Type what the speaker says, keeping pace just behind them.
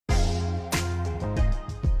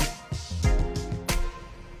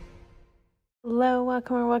Hello,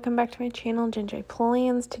 welcome back to my channel, Ginger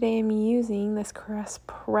Plans. Today I'm using this Press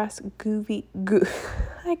I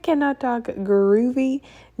cannot talk, Groovy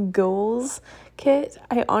Ghouls kit.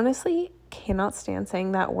 I honestly cannot stand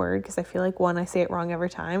saying that word because I feel like, one, I say it wrong every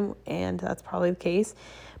time, and that's probably the case.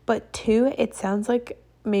 But two, it sounds like,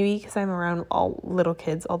 maybe because I'm around all little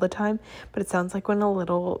kids all the time, but it sounds like when a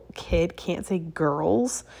little kid can't say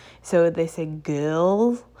girls, so they say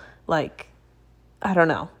girls, like, I don't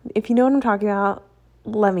know. If you know what I'm talking about,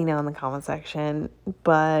 let me know in the comment section.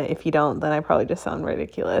 But if you don't, then I probably just sound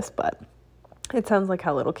ridiculous. But it sounds like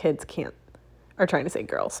how little kids are trying to say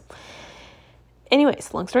girls.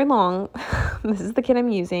 Anyways, long story long, this is the kit I'm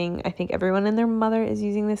using. I think everyone and their mother is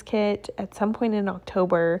using this kit at some point in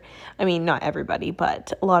October. I mean, not everybody,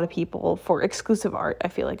 but a lot of people for exclusive art. I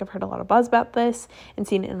feel like I've heard a lot of buzz about this and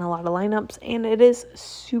seen it in a lot of lineups, and it is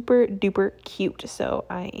super duper cute. So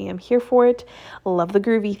I am here for it. Love the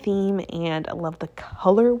groovy theme, and I love the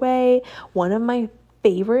colorway. One of my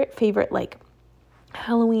favorite like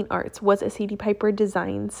Halloween arts was a CD Piper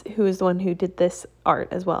Designs, who is the one who did this art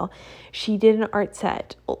as well. She did an art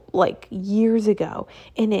set like years ago,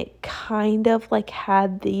 and it kind of like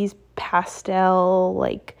had these pastel,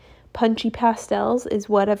 like punchy pastels is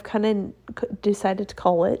what I've kind of decided to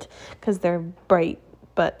call it, because they're bright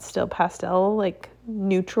but still pastel, like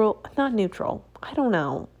not neutral. I don't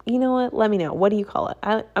know. You know what? Let me know. What do you call it?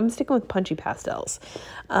 I'm sticking with punchy pastels.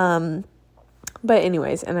 But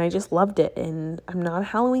anyways, and I just loved it, and I'm not a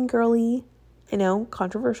Halloween girly, I know,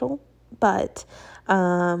 controversial, but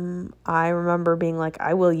I remember being like,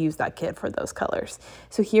 I will use that kit for those colors.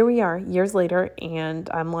 So here we are years later, and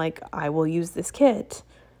I'm like, I will use this kit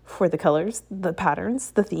for the colors, the patterns,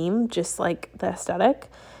 the theme, just like the aesthetic.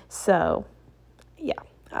 So yeah,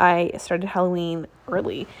 I started Halloween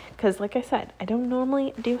early because, like I said, I don't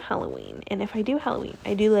normally do Halloween, and if I do Halloween,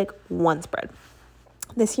 I do like one spread.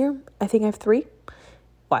 This year, I think I have 3.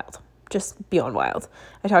 Wild. Just beyond wild.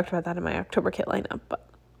 I talked about that in my October kit lineup, but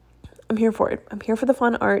I'm here for it. I'm here for the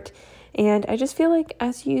fun art, and I just feel like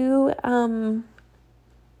as you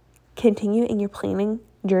continue in your planning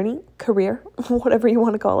journey, career, whatever you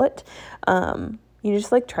want to call it, you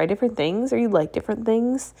just like try different things, or you like different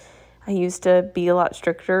things. I used to be a lot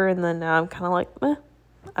stricter, and then now I'm kind of like,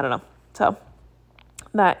 I don't know. So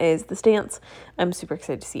that is the stance. I'm super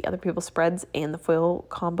excited to see other people's spreads, and the foil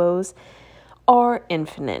combos are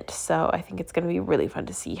infinite. So I think it's going to be really fun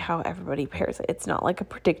to see how everybody pairs it. It's not like a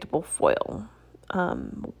predictable foil.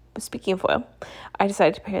 Speaking of foil, I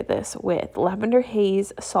decided to pair this with Lavender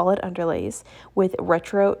Haze solid underlays with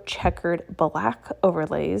retro checkered black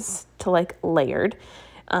overlays to like layered.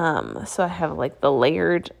 So I have like the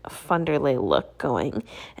layered Funderlay look going,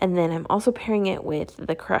 and then I'm also pairing it with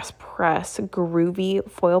the Press Groovy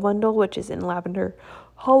foil bundle, which is in Lavender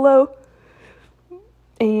Hollow.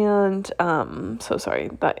 And so sorry,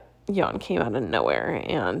 that yawn came out of nowhere,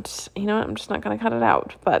 and you know what, I'm just not gonna cut it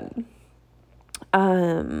out. But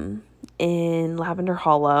in Lavender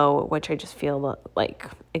Hollow, which I just feel like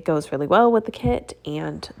it goes really well with the kit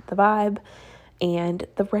and the vibe. And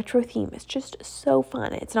the retro theme is just so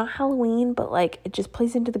fun. It's not Halloween, but like it just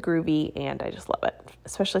plays into the groovy, and I just love it.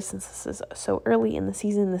 Especially since this is so early in the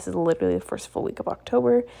season. This is literally the first full week of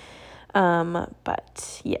October.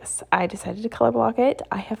 But yes, I decided to color block it.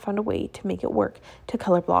 I have found a way to make it work to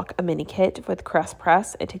color block a mini kit with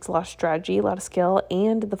Press. It takes a lot of strategy, a lot of skill,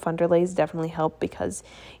 and the Funderlays definitely help because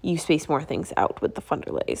you space more things out with the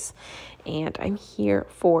Funderlays. And I'm here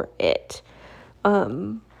for it.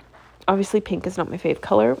 Obviously, pink is not my fave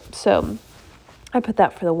color, so I put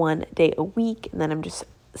that for the 1 day a week, and then I'm just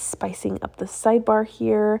spicing up the sidebar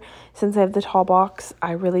here. Since I have the tall box,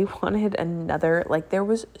 I really wanted another, like there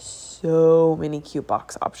was so many cute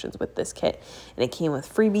box options with this kit, and it came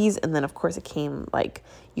with freebies, and then of course it came like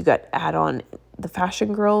you got add on the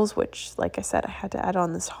fashion girls, which like I said, I had to add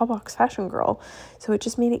on this tall box fashion girl, so it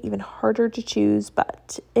just made it even harder to choose,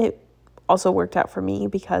 but it also worked out for me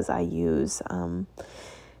because I use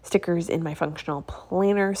stickers in my functional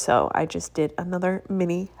planner, so I just did another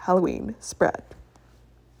mini Halloween spread.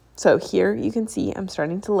 So here you can see I'm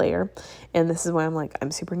starting to layer, and this is why I'm like, I'm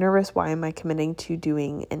super nervous. Why am I committing to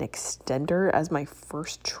doing an extender as my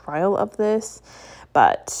first trial of this?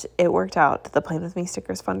 But it worked out. The Plan With Me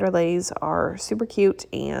stickers Funderlays are super cute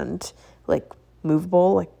and like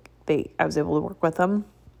movable. Like I was able to work with them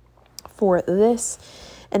for this.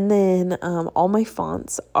 And then all my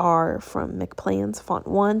fonts are from McPlan's Font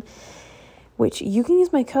 1, which you can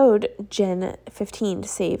use my code GEN15 to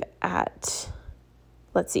save at,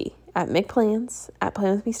 let's see, at McPlans, at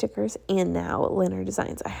Plan With Me Stickers, and now Liner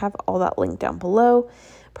Designs. I have all that linked down below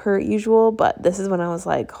per usual, but this is when I was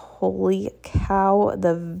like, holy cow,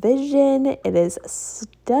 the vision, it is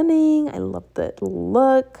stunning. I love the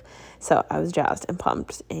look. So I was jazzed and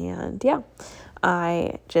pumped, and yeah,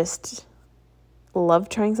 I just love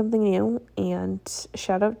trying something new, and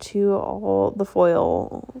shout out to all the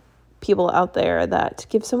foil people out there that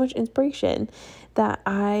give so much inspiration that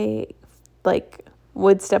I like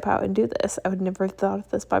would step out and do this. I would never have thought of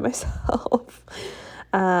this by myself.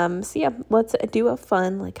 So yeah, let's do a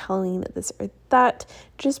fun like Halloween this or that.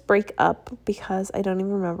 Just break up because I don't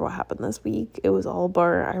even remember what happened this week. It was all a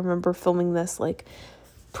blur. I remember filming this like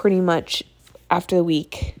pretty much after the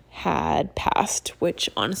week had passed, which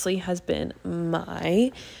honestly has been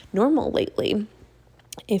my normal lately.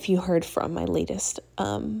 If you heard from my latest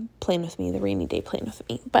Plan With Me, the rainy day Plan With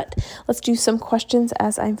Me. But let's do some questions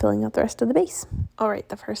as I'm filling out the rest of the base. All right,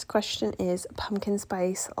 the first question is pumpkin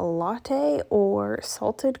spice latte or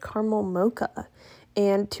salted caramel mocha.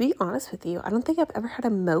 And to be honest with you, I don't think I've ever had a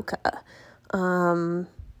mocha.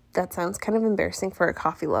 That sounds kind of embarrassing for a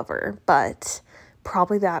coffee lover, but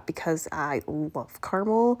probably that because I love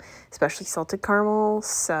caramel, especially salted caramel,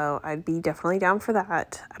 so I'd be definitely down for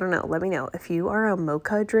that. I don't know, let me know. If you are a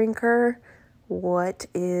mocha drinker, what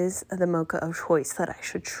is the mocha of choice that I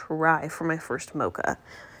should try for my first mocha?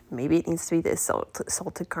 Maybe it needs to be this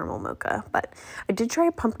salted caramel mocha, but I did try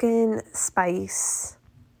a pumpkin spice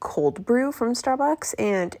cold brew from Starbucks,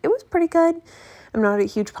 and it was pretty good. I'm not a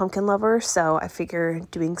huge pumpkin lover, so I figure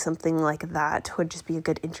doing something like that would just be a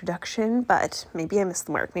good introduction, but maybe I missed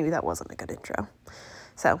the mark. Maybe that wasn't a good intro.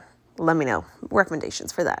 So let me know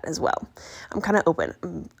recommendations for that as well. I'm kind of open.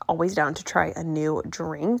 I'm always down to try a new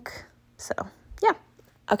drink. So yeah.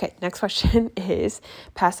 Okay, next question is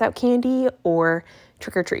pass out candy or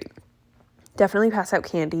trick or treat? Definitely pass out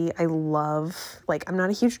candy. I love, like, I'm not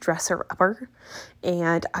a huge dresser upper,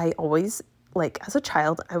 and I always, like, as a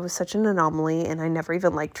child, I was such an anomaly, and I never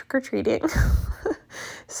even liked trick-or-treating,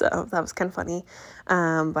 so that was kind of funny,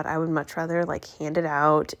 but I would much rather, like, hand it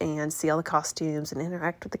out and see all the costumes and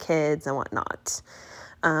interact with the kids and whatnot.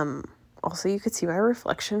 Also, you could see my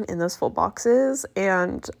reflection in those full boxes,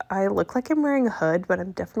 and I look like I'm wearing a hood, but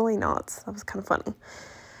I'm definitely not, so that was kind of funny.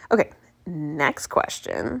 Okay, next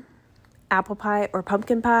question. Apple pie or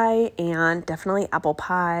pumpkin pie, and definitely apple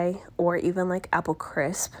pie or even like apple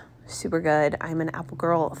crisp. Super good. I'm an apple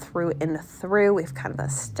girl through and through. We've kind of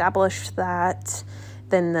established that.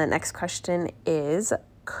 Then the next question is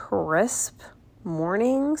crisp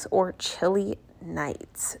mornings or chilly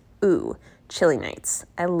nights? Ooh, chilly nights.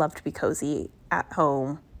 I love to be cozy at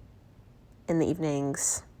home in the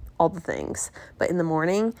evenings, all the things. But in the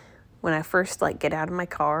morning, when I first like get out of my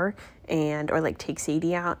car or like take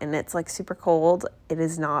Sadie out and it's like super cold, it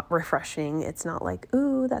is not refreshing. It's not like,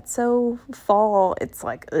 ooh, that's so fall. It's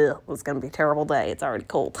like, ugh, it's gonna be a terrible day. It's already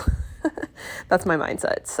cold. That's my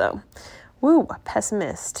mindset. So, woo,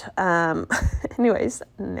 pessimist. Anyways,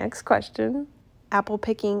 next question. Apple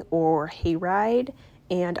picking or hayride?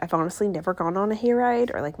 And I've honestly never gone on a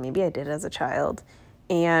hayride, or like maybe I did as a child.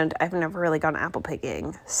 And I've never really gone apple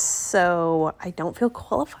picking, so I don't feel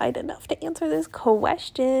qualified enough to answer this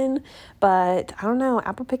question, but I don't know,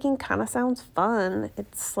 apple picking kind of sounds fun.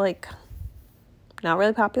 It's like not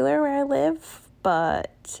really popular where I live,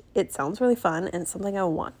 but it sounds really fun and it's something I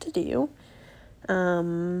want to do.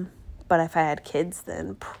 But if I had kids,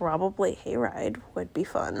 then probably hayride would be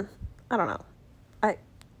fun. I don't know. I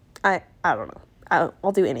don't know.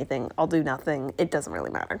 I'll do anything. I'll do nothing. It doesn't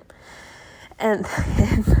really matter. And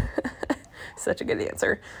then, such a good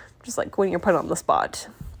answer, just like when you're put on the spot.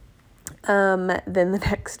 Then the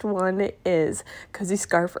next one is cozy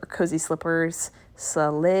scarf or cozy slippers.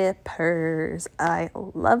 Slippers. I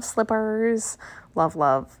love slippers. Love,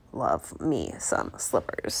 love, love me some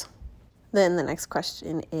slippers. Then the next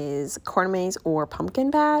question is corn maze or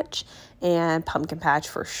pumpkin patch, and pumpkin patch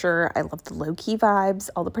for sure. I love the low-key vibes,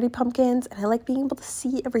 all the pretty pumpkins, and I like being able to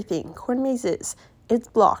see everything. Corn mazes, it's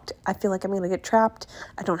blocked. I feel like I'm going to get trapped.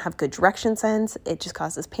 I don't have good direction sense. It just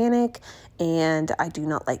causes panic, and I do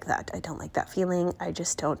not like that. I don't like that feeling. I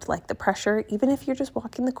just don't like the pressure. Even if you're just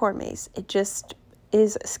walking the corn maze, it just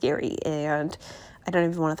is scary, and I don't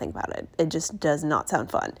even want to think about it. It just does not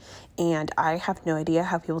sound fun. And I have no idea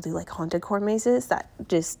how people do like haunted corn mazes. That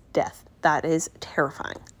just death. That is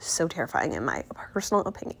terrifying. So terrifying in my personal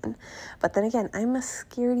opinion. But then again, I'm a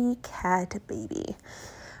scaredy cat baby.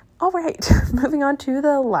 All right, moving on to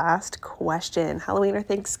the last question. Halloween or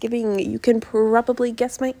Thanksgiving? You can probably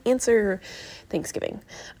guess my answer. Thanksgiving.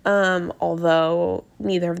 Although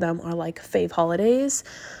neither of them are like fave holidays.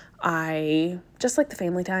 I just like the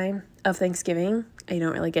family time. of Thanksgiving. I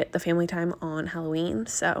don't really get the family time on Halloween,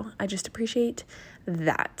 so I just appreciate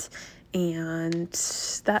that. And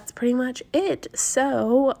that's pretty much it.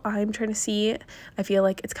 So I'm trying to see, I feel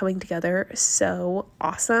like it's coming together so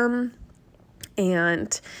awesome.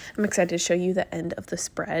 And I'm excited to show you the end of the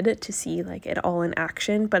spread to see like it all in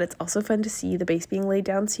action, but it's also fun to see the base being laid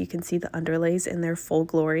down so you can see the underlays in their full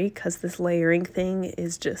glory, because this layering thing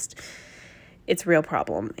is just, it's a real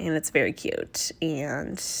problem and it's very cute.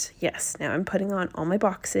 And yes, now I'm putting on all my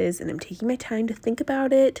boxes and I'm taking my time to think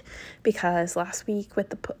about it, because last week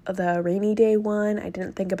with the rainy day one, I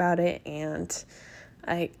didn't think about it and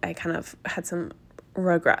I kind of had some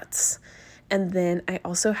regrets. And then I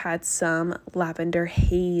also had some lavender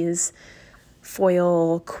haze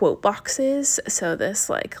foil quote boxes. So this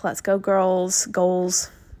like, let's go girls,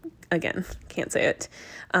 goals, again, can't say it.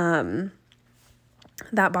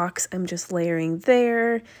 That box I'm just layering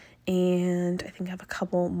there, and I think I have a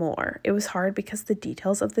couple more. It was hard because the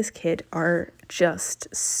details of this kit are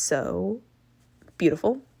just so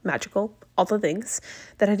beautiful, magical, all the things,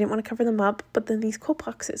 that I didn't want to cover them up, but then these quote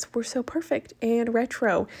boxes were so perfect and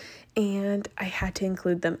retro, and I had to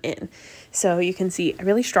include them in. So you can see I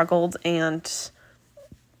really struggled and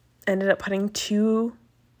ended up putting 2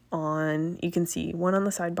 on. You can see one on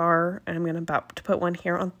the sidebar, and I'm about to put one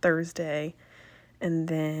here on Thursday. And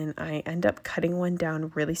then I end up cutting one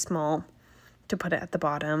down really small to put it at the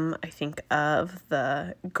bottom, I think, of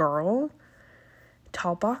the girl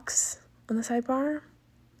tall box on the sidebar,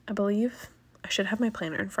 I believe. I should have my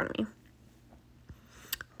planner in front of me.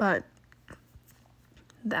 But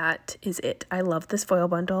that is it. I love this foil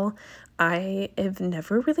bundle. I have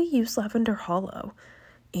never really used Lavender Hollow,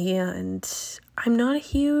 and I'm not a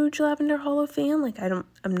huge Lavender Hollow fan. Like, I'm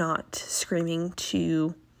not screaming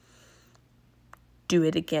to do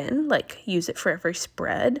it again, like use it for every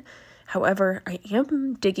spread. However, I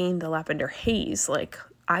am digging the Lavender Haze. Like,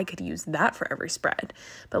 I could use that for every spread.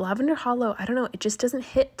 But Lavender Hollow, I don't know, it just doesn't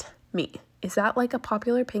hit me. Is that like a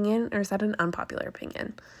popular opinion, or is that an unpopular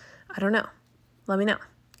opinion? I don't know. Let me know.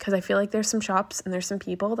 Because I feel like there's some shops and there's some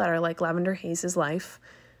people that are like, Lavender Haze is life.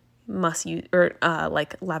 Must use, or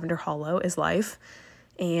like Lavender Hollow is life.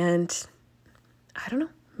 And I don't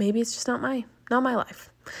know. Maybe it's just not my life.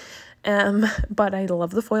 But I love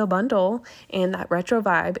the foil bundle and that retro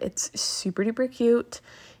vibe. It's super duper cute,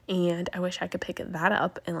 and I wish I could pick that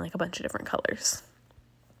up in like a bunch of different colors.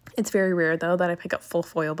 It's very rare though that I pick up full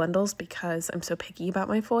foil bundles because I'm so picky about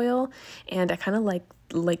my foil, and I kind of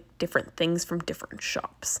like different things from different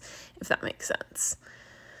shops, if that makes sense.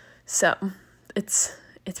 So it's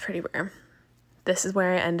pretty rare. This is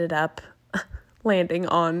where I ended up landing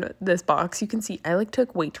on this box. You can see I like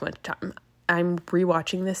took way too much time. I'm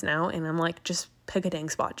rewatching this now and I'm like, just pick a dang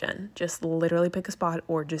spot, Jen. Just literally pick a spot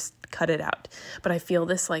or just cut it out. But I feel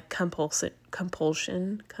this like compulsion,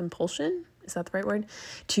 is that the right word?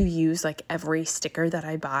 To use like every sticker that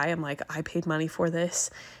I buy. I'm like, I paid money for this,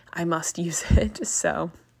 I must use it.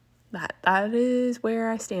 So that is where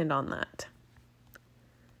I stand on that.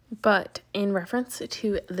 But in reference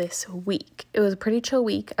to this week, it was a pretty chill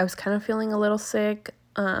week. I was kind of feeling a little sick,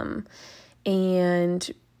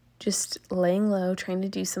 and just laying low, trying to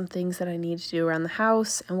do some things that I needed to do around the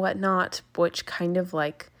house and whatnot, which kind of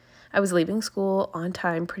like, I was leaving school on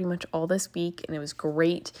time pretty much all this week, and it was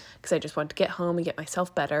great because I just wanted to get home and get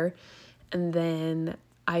myself better. And then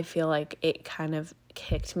I feel like it kind of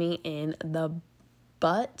kicked me in the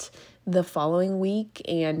butt the following week,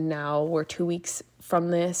 and now we're 2 weeks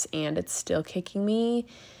from this and it's still kicking me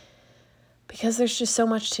because there's just so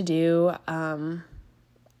much to do.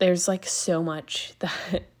 There's like so much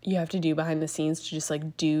that you have to do behind the scenes to just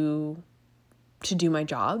like do my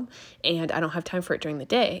job, and I don't have time for it during the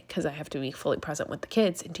day because I have to be fully present with the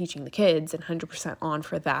kids and teaching the kids and 100% on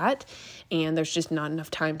for that, and there's just not enough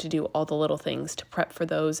time to do all the little things to prep for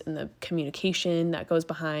those, and the communication that goes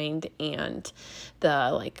behind and the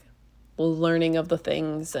like learning of the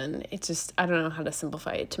things, and it's just, I don't know how to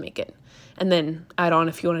simplify it to make it, and then add on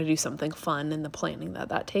if you want to do something fun and the planning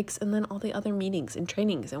that takes, and then all the other meetings and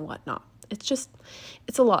trainings and whatnot. It's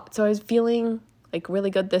a lot. So I was feeling like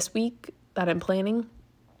really good this week that I'm planning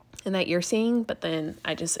and that you're seeing, but then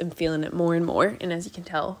I just am feeling it more and more, and as you can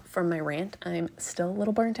tell from my rant, I'm still a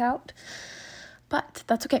little burnt out, but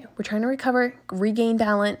that's okay. We're trying to recover, regain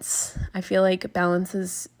balance. I feel like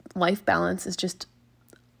life balance is just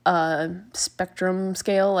a spectrum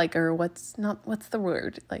scale, like, or what's the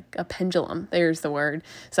word, like a pendulum. There's the word.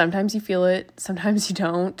 Sometimes you feel it, sometimes you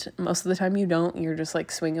don't. Most of the time you don't. You're just like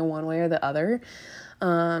swinging one way or the other.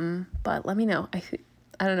 But let me know. I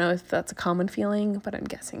don't know if that's a common feeling, but I'm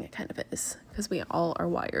guessing it kind of is because we all are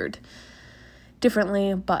wired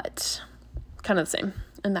differently, but kind of the same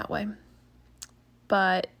in that way.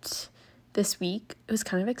 But this week it was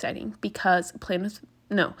kind of exciting because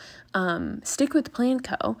Stick with Plan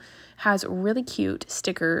Co. has really cute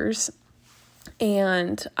stickers,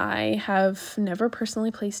 and I have never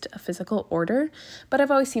personally placed a physical order, but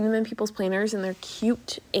I've always seen them in people's planners and they're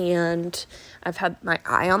cute, and I've had my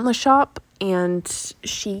eye on the shop, and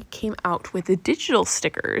she came out with the digital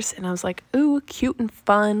stickers and I was like, ooh, cute and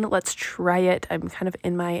fun, let's try it. I'm kind of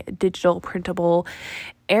in my digital printable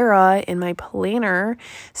era in my planner,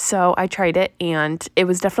 so I tried it, and it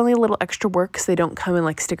was definitely a little extra work because they don't come in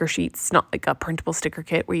like sticker sheets. It's not like a printable sticker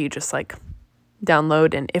kit where you just like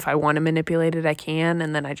download, and if I want to manipulate it I can,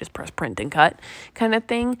 and then I just press print and cut kind of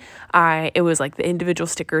thing. It was like the individual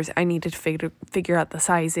stickers. I needed to figure out the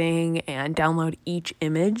sizing and download each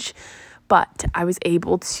image, but I was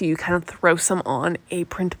able to kind of throw some on a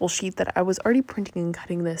printable sheet that I was already printing and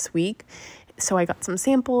cutting this week. So I got some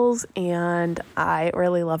samples and I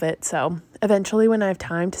really love it. So eventually when I have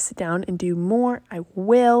time to sit down and do more, I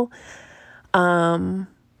will. And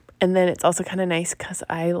then it's also kind of nice because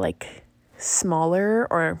I like smaller,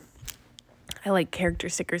 or I like character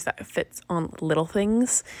stickers that fits on little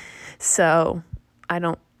things. So I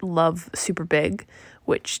don't love super big,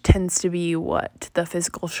 which tends to be what the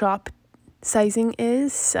physical shop sizing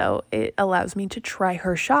is. So it allows me to try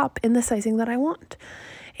her shop in the sizing that I want.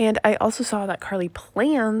 And I also saw that Carly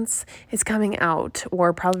Plans is coming out,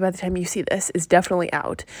 or probably by the time you see this is definitely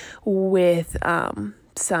out, with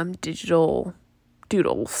some digital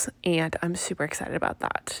doodles, and I'm super excited about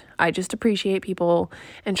that. I just appreciate people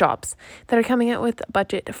and shops that are coming out with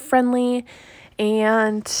budget friendly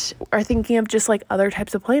and are thinking of just like other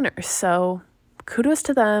types of planners. So kudos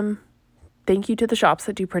to them. Thank you to the shops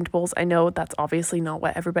that do printables. I know that's obviously not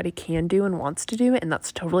what everybody can do and wants to do, and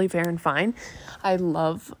that's totally fair and fine. I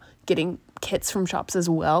love getting kits from shops as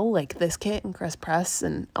well, like this kit and Crest Press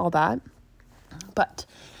and all that. But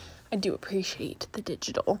I do appreciate the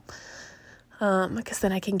digital, because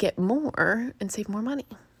then I can get more and save more money.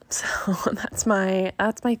 So that's my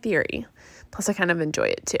theory. Plus I kind of enjoy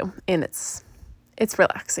it too, and it's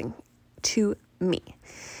relaxing to me.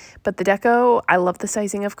 But the deco, I love the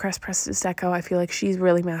sizing of Crest Press's deco. I feel like she's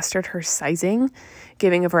really mastered her sizing,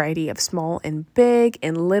 giving a variety of small and big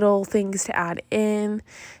and little things to add in.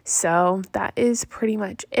 So that is pretty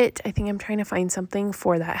much it. I think I'm trying to find something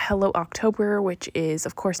for that Hello October, which is,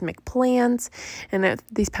 of course, McPlants. And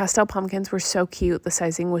these pastel pumpkins were so cute. The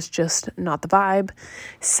sizing was just not the vibe.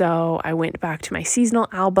 So I went back to my seasonal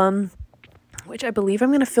album, which I believe I'm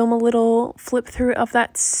going to film a little flip through of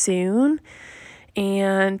that soon,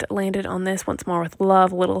 and landed on this Once More with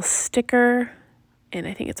Love little sticker, and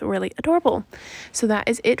I think it's really adorable. So that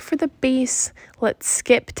is it for the base. Let's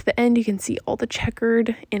skip to the end. You can see all the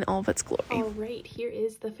checkered in all of its glory. All right, here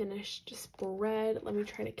is the finished spread. Let me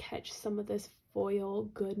try to catch some of this foil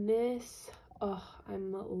goodness. Oh,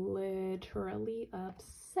 I'm literally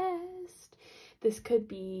obsessed. This could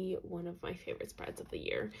be one of my favorite spreads of the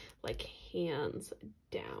year, like hands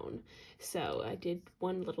down. So I did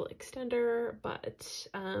one little extender, but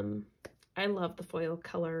I love the foil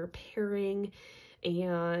color pairing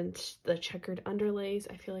and the checkered underlays.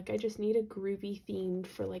 I feel like I just need a groovy themed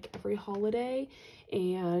for like every holiday,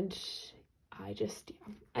 and I just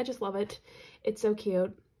love it. It's so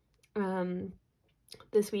cute.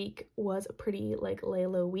 This week was a pretty like lay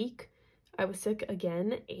low week. I was sick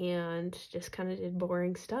again and just kind of did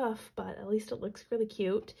boring stuff, but at least it looks really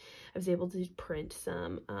cute. I was able to print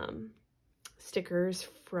some stickers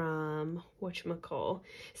from whatchamacall,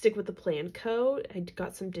 Stick with the Plan Co. I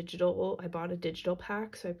got some digital, I bought a digital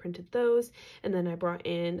pack, so I printed those, and then I brought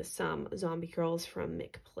in some zombie girls from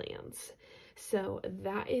McPlants. So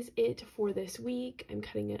that is it for this week. I'm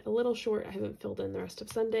cutting it a little short. I haven't filled in the rest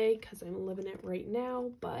of Sunday because I'm living it right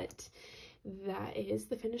now, but that is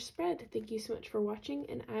the finished spread. Thank you so much for watching,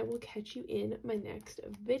 and I will catch you in my next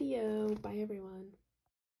video. Bye, everyone.